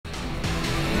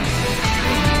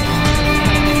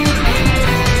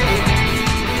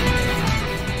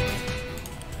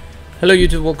Hello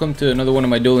YouTube, welcome to another one of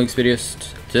my Duel Links videos.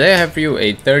 Today I have for you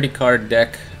a 30 card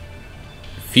deck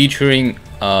featuring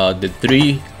the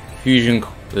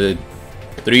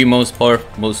three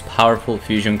most powerful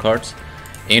fusion cards: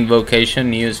 Invocation,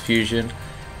 Neo's Fusion,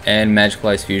 and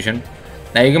Magicalized Fusion.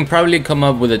 Now you can probably come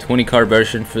up with a 20 card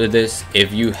version for this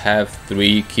if you have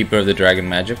 3 Keeper of the Dragon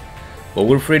Magic, but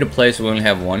we're free to play, so we only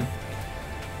have 1.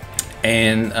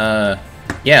 And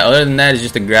yeah, other than that, it's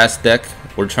just a grass deck.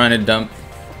 We're trying to dump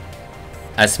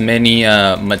as many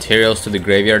materials to the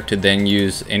graveyard to then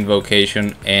use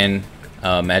Invocation and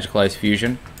Magicalized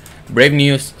Fusion. Brave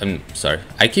Neos, I'm sorry,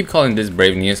 I keep calling this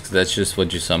Brave Neos because that's just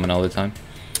what you summon all the time.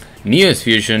 Neos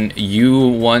Fusion, you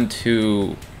want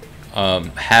to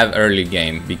have early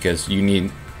game because you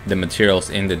need the materials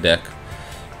in the deck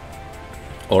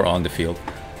or on the field.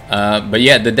 But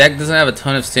yeah, the deck doesn't have a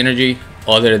ton of synergy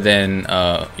other than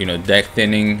you know, deck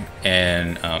thinning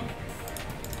and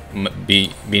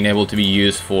being able to be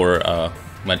used for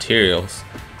materials.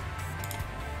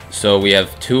 So we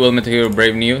have 2 Elemental Hero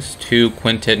Brave Neos, 2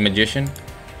 Quintet Magician,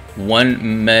 1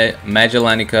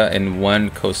 Magillanica, and 1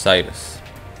 Cocytus.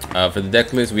 For the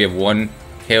deck list, we have 1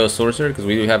 Chaos Sorcerer because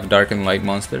we do have Dark and Light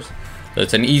monsters. So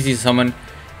it's an easy summon.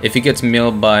 If it gets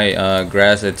milled by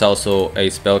grass, it's also a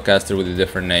spellcaster with a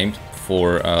different name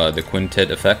for the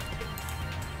Quintet effect.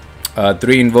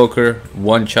 3 Invoker,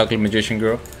 1 Chocolate Magician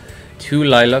Girl, 2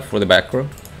 Lila for the back row,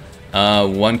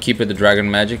 1 Keeper the Dragon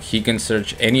Magic. He can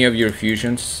search any of your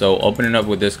fusions, so opening up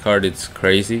with this card, it's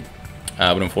crazy.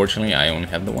 But unfortunately, I only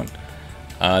have the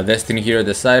 1. Destiny Hero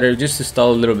Decider, just to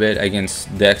stall a little bit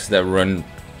against decks that run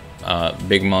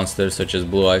big monsters such as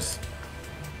Blue Eyes.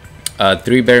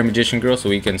 3 Berry Magician Girl, so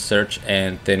we can search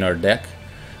and thin our deck.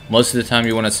 Most of the time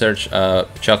you want to search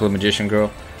Chocolate Magician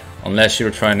Girl. Unless you're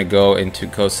trying to go into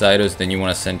Cocytus, then you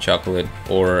want to send Chocolate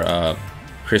or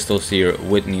Crystal Seer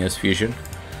with Neo's Fusion.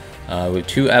 With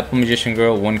 2 Apple Magician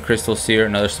Girl, 1 Crystal Seer,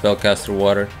 another Spellcaster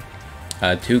Water,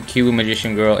 2 Kiwi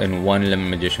Magician Girl, and 1 Lemon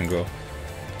Magician Girl.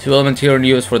 2 Elemental Hero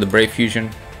Neos for the Brave Fusion,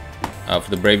 for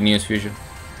the Brave Neos Fusion.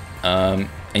 And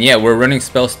yeah, we're running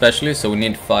Spell Specialist, so we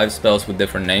need 5 spells with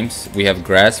different names. We have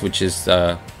Grass, which is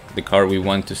the card we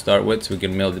want to start with, so we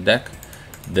can mill the deck.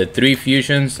 The 3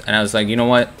 fusions, and I was like, you know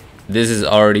what? This is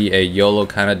already a YOLO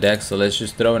kind of deck, so let's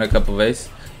just throw in a couple of Ace.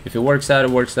 If it works out,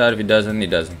 it works out. If it doesn't, it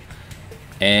doesn't.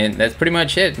 And that's pretty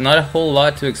much it. Not a whole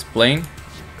lot to explain.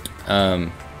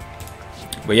 But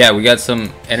yeah, we got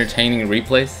some entertaining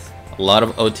replays. A lot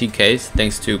of OTKs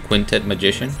thanks to Quintet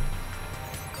Magician.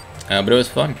 But it was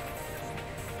fun.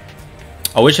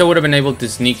 I wish I would have been able to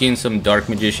sneak in some Dark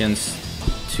Magicians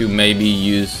to maybe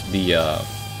use the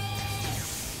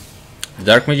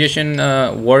Dark Magician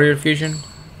Warrior Fusion.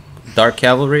 Dark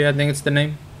Cavalry, I think it's the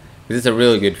name. It's a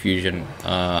really good fusion,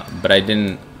 but I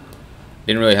didn't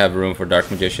really have room for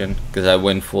Dark Magician because I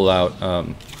went full out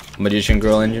Magician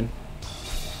Girl engine.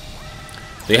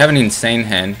 So you have an insane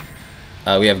hand.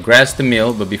 We have Grass to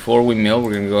mill, but before we mill,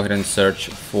 we're gonna go ahead and search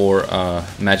for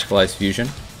Magicalized Fusion,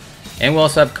 and we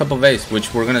also have Cup of Ace,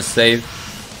 which we're gonna save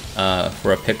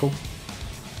for a pickle.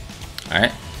 All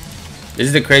right. This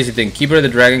is the crazy thing. Keeper of the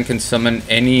Dragon can summon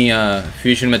any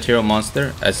fusion material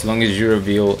monster as long as you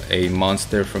reveal a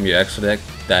monster from your extra deck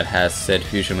that has said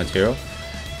fusion material.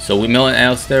 So we mill an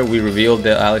Alistair, we reveal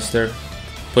the Alistair,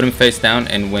 put him face down,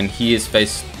 and when he's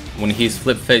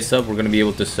flipped face up, we're gonna be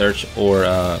able to search or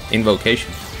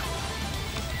Invocation.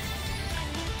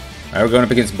 Alright, we're going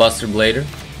up against Buster Blader,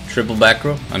 triple back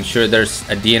row. I'm sure there's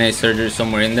a DNA Surgery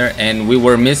somewhere in there, and we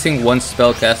were missing 1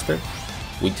 spellcaster.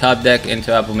 We top deck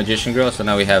into Apple Magician Girl, so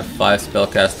now we have 5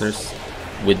 spellcasters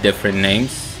with different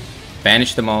names.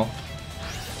 Banish them all.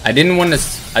 I didn't want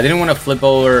to flip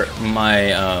over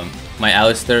my my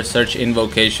Alistair, search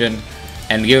Invocation,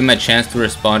 and give him a chance to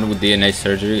respond with DNA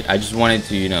Surgery. I just wanted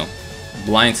to, you know,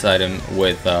 blindside him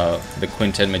with the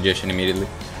Quintet Magician immediately.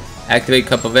 Activate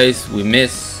Cup of Ace. We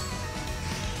miss.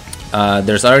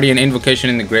 There's already an Invocation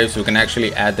in the grave, so we can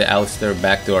actually add the Alistair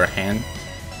back to our hand.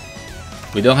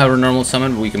 We don't have a normal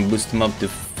summon, but we can boost him up to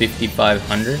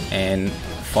 5500 and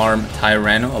farm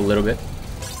Tyranno a little bit.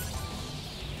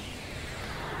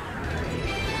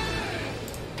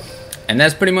 And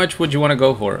that's pretty much what you want to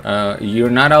go for. You're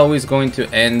not always going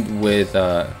to end with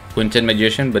Quintet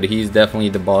Magician, but he's definitely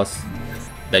the boss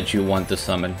that you want to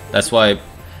summon. That's why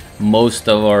most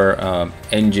of our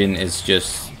engine is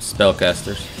just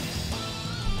spellcasters.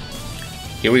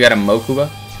 Here we got a Mokuba.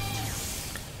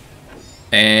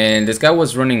 And this guy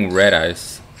was running Red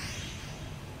Eyes.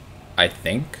 I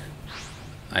think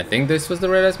this was the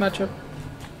Red Eyes matchup.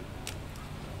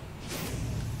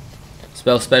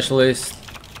 Spell Specialist.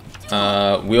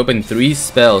 We opened 3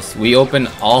 spells. We opened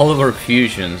all of our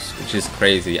fusions, which is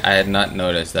crazy. I had not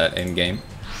noticed that in game.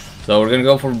 So we're gonna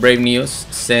go for Brave Neos,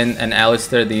 send an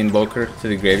Alistair the Invoker to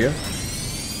the graveyard,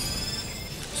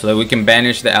 so that we can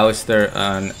banish the Alistair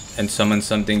and summon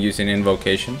something using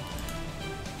Invocation.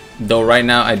 Though right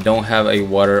now I don't have a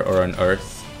Water or an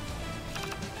Earth.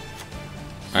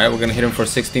 Alright, we're gonna hit him for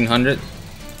 1600.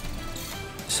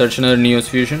 Search another Neos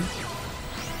Fusion.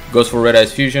 Goes for Red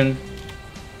Eyes Fusion.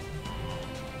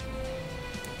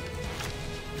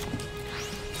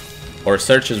 Or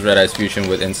searches Red Eyes Fusion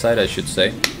with Insight, I should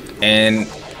say. And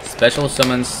special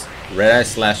summons Red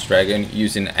Eyes / Dragon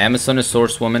using Amazoness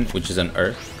Swordswoman, which is an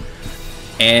Earth,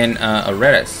 and a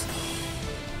Red Eyes.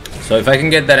 So if I can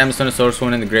get that Amazoness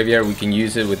Swordswoman in the graveyard, we can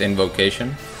use it with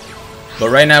Invocation. But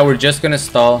right now we're just gonna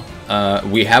stall.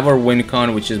 We have our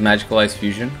Wincon, which is Magical Eyes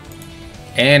Fusion.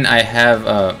 And I have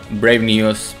Brave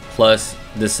Neos plus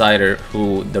Decider,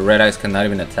 who the Red Eyes cannot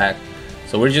even attack.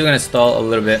 So we're just gonna stall a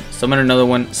little bit, summon another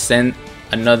one, send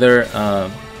another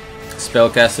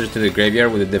spellcaster to the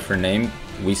graveyard with a different name.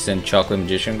 We send Chocolate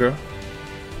Magician Girl.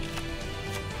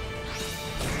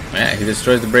 Yeah, he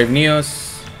destroys the Brave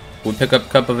Neos. We pick up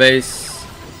Cup of Ace,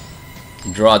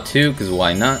 draw 2, because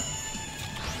why not?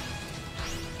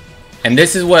 And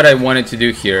this is what I wanted to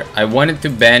do here. I wanted to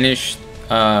banish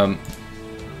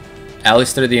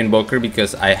Alistair the Invoker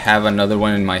because I have another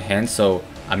one in my hand, so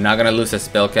I'm not gonna lose a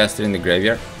spellcaster in the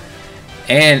graveyard.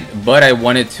 But I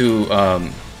wanted to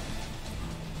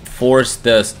force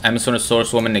the Amazoness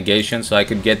Swordswoman negation so I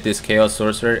could get this Chaos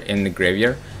Sorcerer in the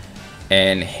graveyard.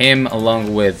 And him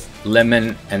along with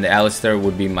Lemon and the Alistair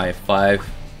would be my 5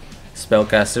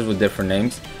 spellcasters with different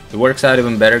names. It works out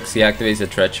even better because he activates the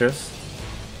Treacherous.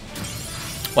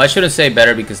 Well, I shouldn't say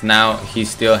better because now he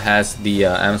still has the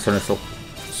Amazoness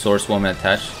Swordswoman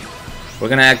attached. We're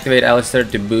gonna activate Alistair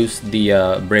to boost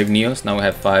the Brave Neos. Now we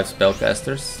have 5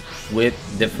 spellcasters with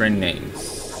different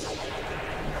names.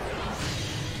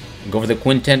 Go for the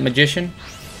Quintet Magician.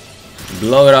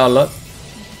 Blow it all up.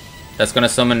 That's gonna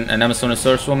summon an Amazoness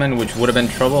Swordswoman, which would have been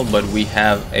trouble, but we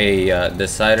have a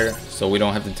Decider, so we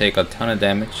don't have to take a ton of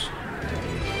damage.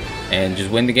 And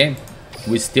just win the game.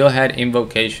 We still had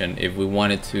Invocation if we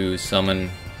wanted to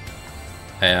summon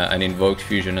an Invoked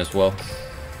Fusion as well.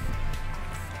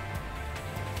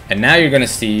 And now you're gonna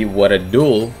see what a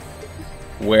duel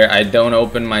where I don't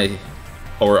open my,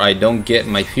 or I don't get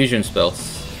my fusion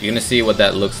spells. You're gonna see what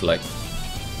that looks like.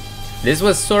 This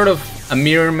was sort of a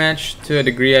mirror match to a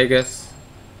degree, I guess.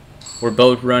 We're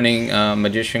both running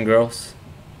Magician Girls.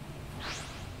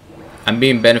 I'm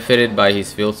being benefited by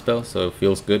his field spell, so it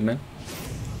feels good, man.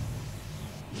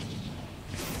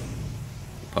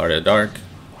 Part of the Dark.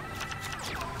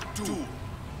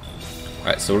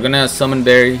 Alright, so we're gonna summon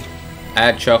Berry,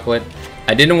 add Chocolate.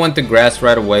 I didn't want the Grass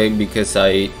right away because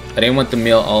I didn't want to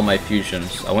mill all my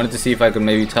fusions. I wanted to see if I could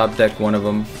maybe top deck one of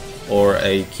them or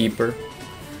a Keeper.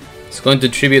 It's going to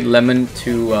tribute Lemon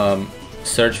to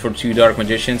search for 2 Dark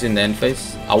Magicians in the end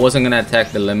phase. I wasn't gonna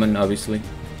attack the Lemon, obviously.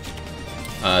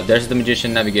 There's the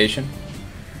Magician Navigation.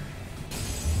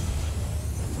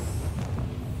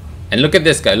 And look at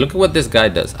this guy. Look at what this guy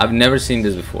does. I've never seen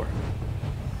this before.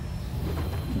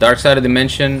 Dark Side of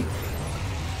Dimension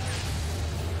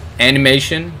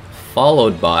animation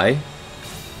followed by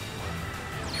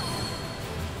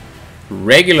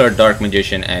regular Dark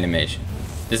Magician animation.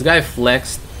 This guy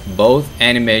flexed both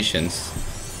animations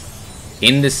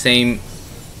in the same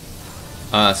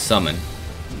summon.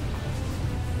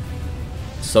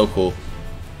 So cool.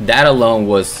 That alone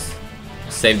was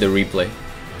save the replay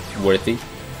worthy.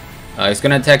 He's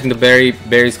gonna attack into Berry.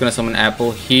 Berry's gonna summon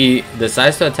Apple. He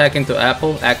decides to attack into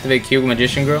Apple, activate Cube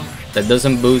Magician Girl. That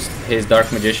doesn't boost his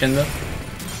Dark Magician though.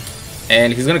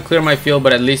 And he's gonna clear my field,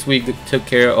 but at least we took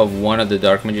care of one of the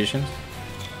Dark Magicians.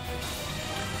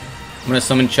 I'm gonna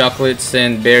summon Chocolate,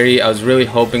 send Berry. I was really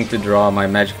hoping to draw my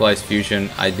Magical Eyes Fusion.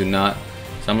 I do not.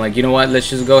 So I'm like, you know what? Let's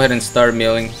just go ahead and start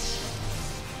milling.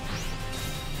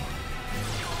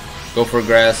 Go for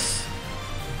Grass.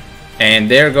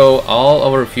 And there go all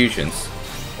of our fusions.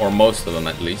 Or most of them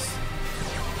at least.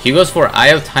 He goes for Eye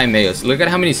of Timaeus. Look at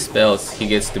how many spells he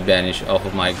gets to banish off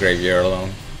of my graveyard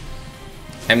alone.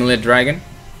 Amulet Dragon.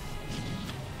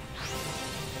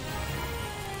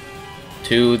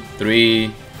 2,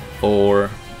 3, 4,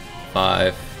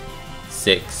 5,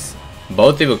 6.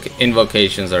 Both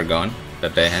invocations are gone.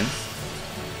 Pepe hands.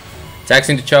 Attacks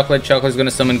into Chocolate. Chocolate is going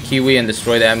to summon Kiwi and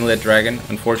destroy the Amulet Dragon.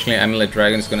 Unfortunately, Amulet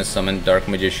Dragon is going to summon Dark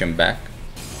Magician back.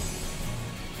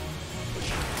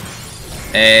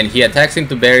 And he attacks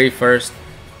into Berry first.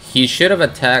 He should have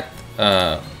attacked...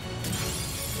 no,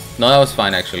 that was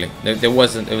fine actually. There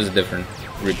wasn't. It was a different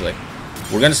replay.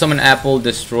 We're gonna summon Apple,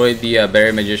 destroy the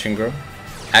Berry Magician Girl.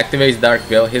 Activates Dark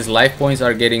Veil. His life points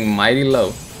are getting mighty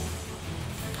low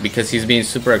because he's being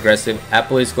super aggressive.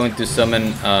 Apple is going to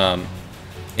summon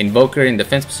Invoker in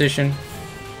defense position.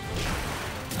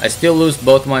 I still lose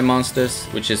both my monsters,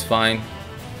 which is fine,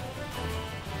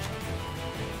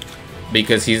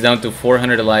 because he's down to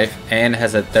 400 life and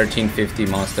has a 1350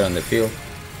 monster on the field.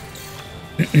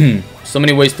 So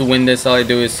many ways to win this. All I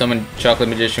do is summon Chocolate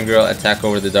Magician Girl, attack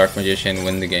over the Dark Magician,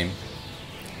 win the game.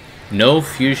 No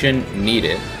fusion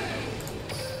needed.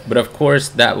 But of course,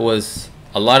 that was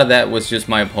a lot of that was just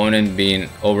my opponent being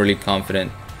overly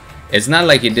confident. It's not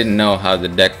like he didn't know how the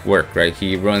deck worked, right?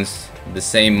 He runs the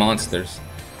same monsters,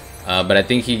 but I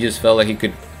think he just felt like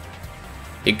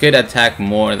he could attack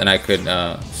more than I could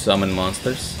summon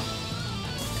monsters.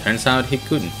 Turns out he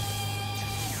couldn't.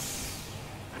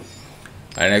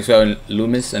 Alright, next we have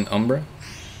Loomis and Umbra.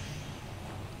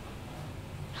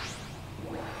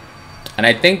 And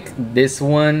I think this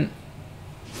might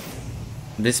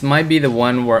be the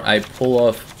one where I pull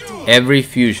off every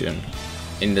fusion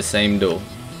in the same duel.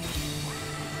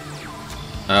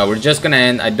 We're just gonna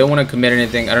end. I don't want to commit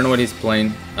anything. I don't know what he's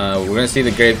playing. We're gonna see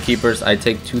the Gravekeepers. I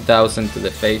take 2000 to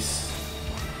the face.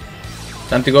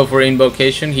 Time to go for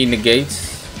Invocation. He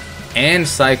negates and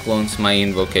Cyclones my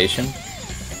Invocation.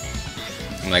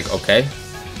 I'm like, okay.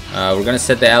 We're gonna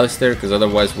set the Alistair because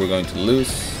otherwise we're going to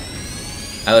lose.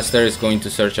 Alistair is going to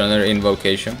search another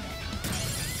Invocation.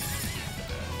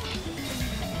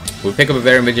 We pick up a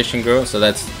Berry Magician Girl, so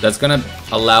that's gonna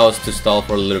allow us to stall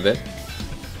for a little bit.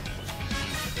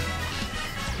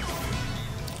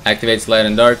 Activates Light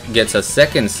and Dark, gets a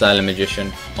second Silent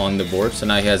Magician on the board, so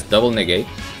now he has double negate.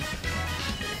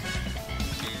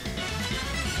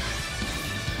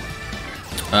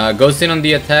 Goes in on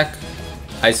the attack.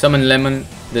 I summon Lemon,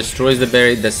 destroys the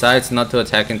berry, decides not to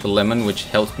attack into Lemon, which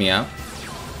helps me out.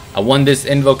 I want this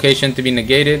Invocation to be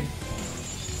negated.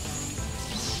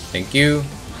 Thank you.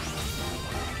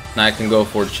 Now I can go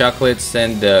for Chocolate,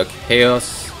 send the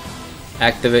Chaos,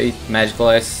 activate Magical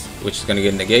Ice, which is going to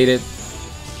get negated.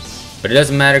 But it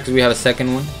doesn't matter because we have a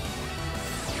second one.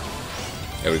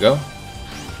 There we go.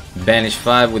 Banish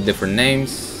 5 with different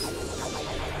names.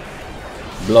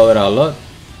 Blow it all up.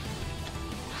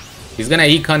 He's gonna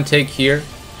Econ take here.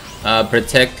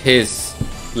 Protect his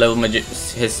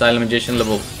his Silent Magician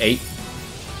level 8.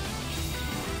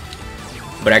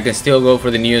 But I can still go for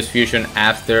the newest fusion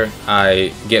after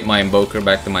I get my Invoker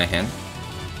back to my hand.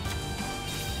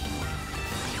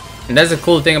 And that's the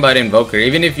cool thing about Invoker.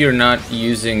 Even if you're not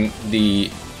using the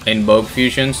Invoke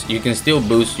fusions, you can still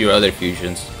boost your other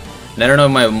fusions. And I don't know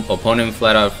if my opponent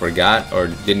flat out forgot or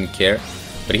didn't care,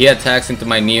 but he attacks into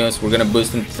my Neos. We're gonna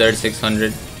boost him to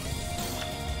 3600.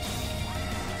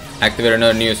 Activate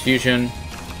another Neos fusion.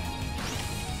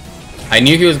 I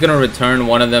knew he was gonna return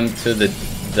one of them to the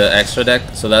extra deck,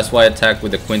 so that's why I attacked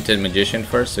with the Quintet Magician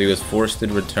first, so he was forced to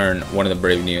return one of the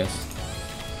Brave Neos.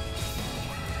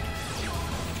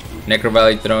 Necro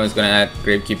Valley Throne is gonna add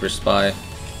Gravekeeper Spy.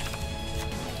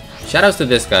 Shoutouts to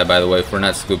this guy, by the way, for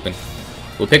not scooping.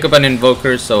 We'll pick up an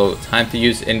Invoker, so time to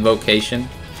use Invocation.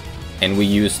 And we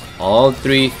used all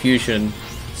 3 fusion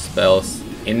spells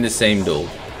in the same duel.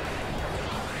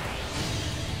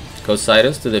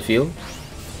 Cositus to the field.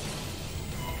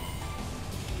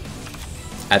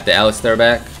 At the Alistair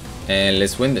back, and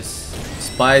let's win this.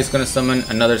 Spy is gonna summon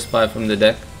another Spy from the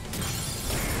deck.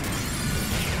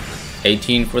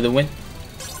 18 for the win.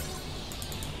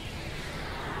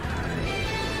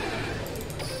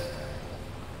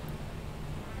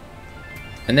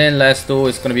 And then last duel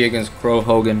is gonna be against Crow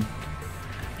Hogan.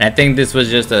 And I think this was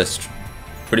just a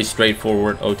pretty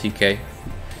straightforward OTK.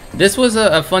 This was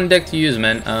a fun deck to use,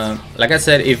 man. Like I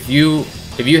said, if you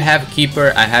have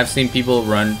Keeper, I have seen people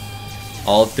run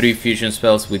all 3 fusion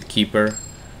spells with Keeper,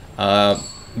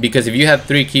 because if you have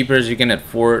 3 Keepers, you can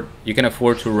afford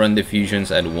to run the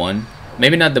fusions at 1.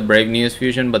 Maybe not the Brave Neos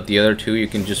fusion, but the other 2 you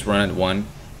can just run at 1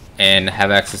 and have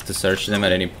access to search them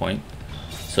at any point.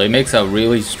 So it makes a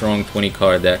really strong 20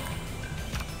 card deck.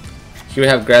 Here we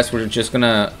have Grass. We're just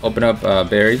gonna open up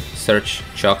Berry, search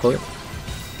Chocolate.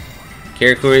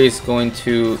 Karakuri is going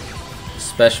to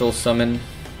special summon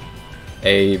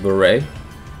a Beret.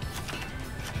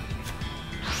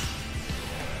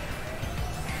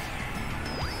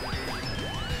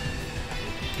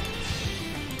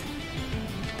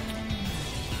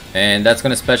 And that's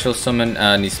gonna special summon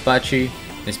Nispachi.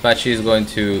 Nispachi is going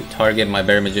to target my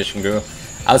Berry Magician Girl.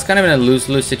 I was kind of in a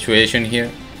lose-lose situation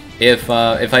here. If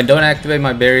I don't activate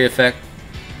my Berry effect,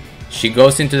 she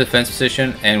goes into defense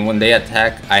position, and when they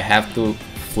attack, I have to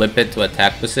flip it to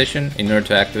attack position in order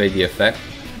to activate the effect.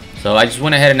 So I just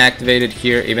went ahead and activated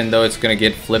here, even though it's going to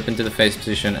get flipped into the face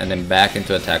position and then back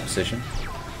into attack position.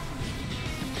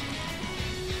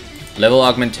 Level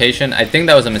augmentation, I think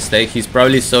that was a mistake. He's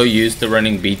probably so used to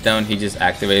running beatdown, he just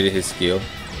activated his skill.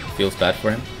 Feels bad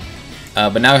for him.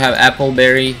 But now we have apple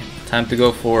berry. Time to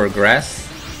go for grass.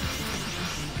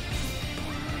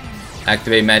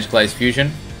 Activate magical ice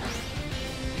fusion.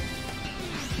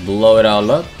 Blow it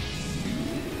all up.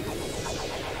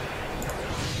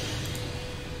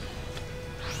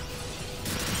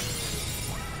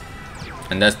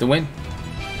 And that's the win.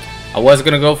 I was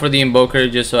gonna go for the invoker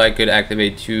just so I could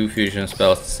activate 2 fusion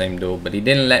spells the same duel, but he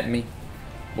didn't let me.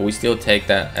 But we still take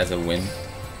that as a win.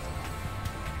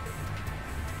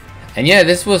 And yeah,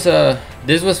 this was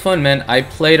fun, man. I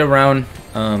played around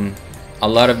a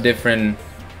lot of different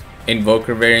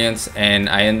invoker variants, and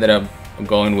I ended up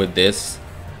going with this.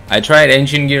 I tried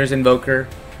Ancient Gears Invoker.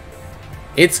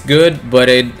 It's good, but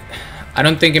I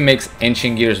don't think it makes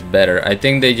Ancient Gears better. I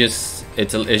think they just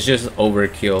it's just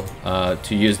overkill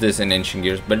to use this in Ancient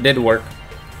Gears, but it did work.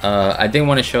 I didn't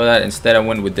want to show that. Instead, I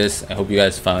went with this. I hope you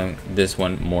guys found this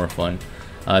one more fun.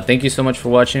 Thank you so much for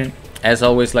watching. As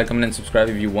always, like, comment, and subscribe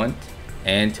if you want.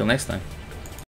 And till next time.